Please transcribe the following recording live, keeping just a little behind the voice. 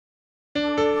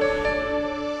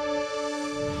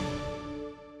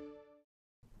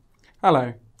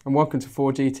Hello and welcome to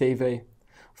 4G TV,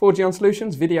 4G On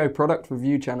Solutions video product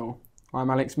review channel. I'm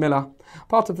Alex Miller,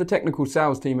 part of the technical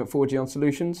sales team at 4G On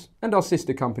Solutions and our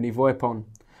sister company VoIPON,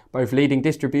 both leading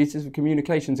distributors of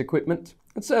communications equipment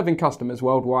and serving customers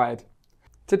worldwide.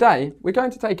 Today we're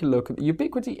going to take a look at the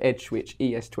Ubiquiti EdgeSwitch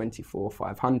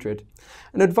ES-24-500,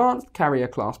 an advanced carrier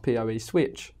class PoE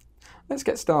switch. Let's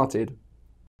get started.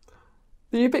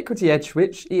 The Ubiquiti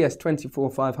EdgeSwitch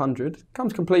ES-24-500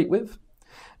 comes complete with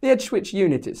the EdgeSwitch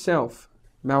unit itself,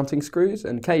 mounting screws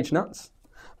and cage nuts,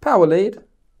 power lead,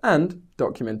 and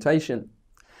documentation.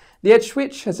 The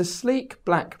EdgeSwitch has a sleek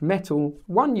black metal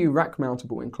 1U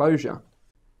rack-mountable enclosure.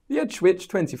 The EdgeSwitch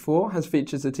 24 has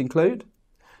features that include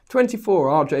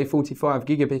 24 RJ45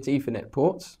 Gigabit Ethernet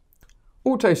ports,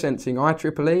 auto-sensing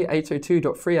IEEE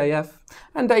 802.3AF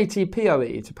and AT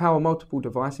PoE to power multiple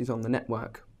devices on the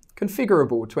network,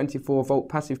 configurable 24-volt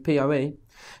passive PoE,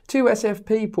 2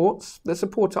 SFP ports that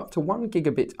support up to 1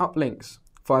 gigabit uplinks,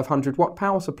 500-watt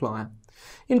power supply,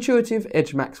 intuitive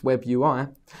EdgeMax web UI,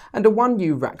 and a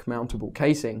 1U rack-mountable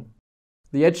casing.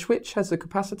 The EdgeSwitch has the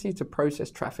capacity to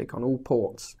process traffic on all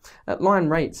ports at line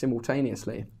rate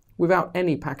simultaneously, without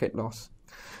any packet loss.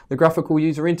 The graphical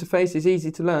user interface is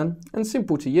easy to learn and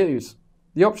simple to use.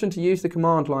 The option to use the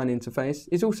command line interface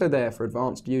is also there for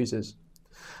advanced users.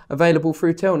 Available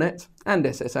through Telnet and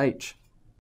SSH.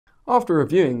 After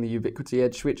reviewing the Ubiquiti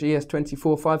EdgeSwitch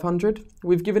ES-24-500,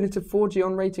 we've given it a 4G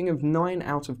On rating of 9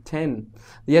 out of 10.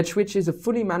 The EdgeSwitch is a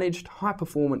fully managed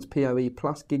high-performance PoE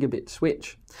plus gigabit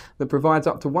switch that provides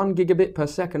up to 1 gigabit per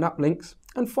second uplinks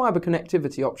and fibre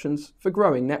connectivity options for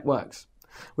growing networks.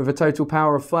 With a total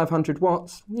power of 500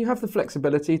 watts, you have the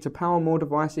flexibility to power more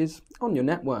devices on your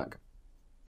network.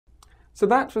 So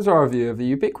that was our review of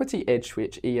the Ubiquiti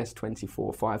EdgeSwitch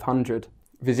ES-24-500.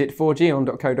 Visit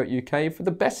 4gon.co.uk for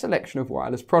the best selection of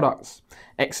wireless products,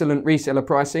 excellent reseller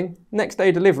pricing, next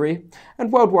day delivery,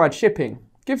 and worldwide shipping.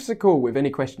 Give us a call with any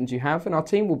questions you have and our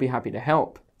team will be happy to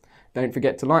help. Don't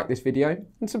forget to like this video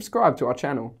and subscribe to our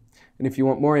channel. And if you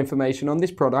want more information on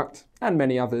this product and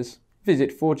many others,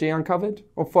 visit 4G Uncovered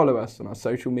or follow us on our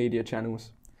social media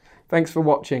channels. Thanks for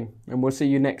watching and we'll see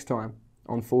you next time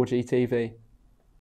on 4G TV.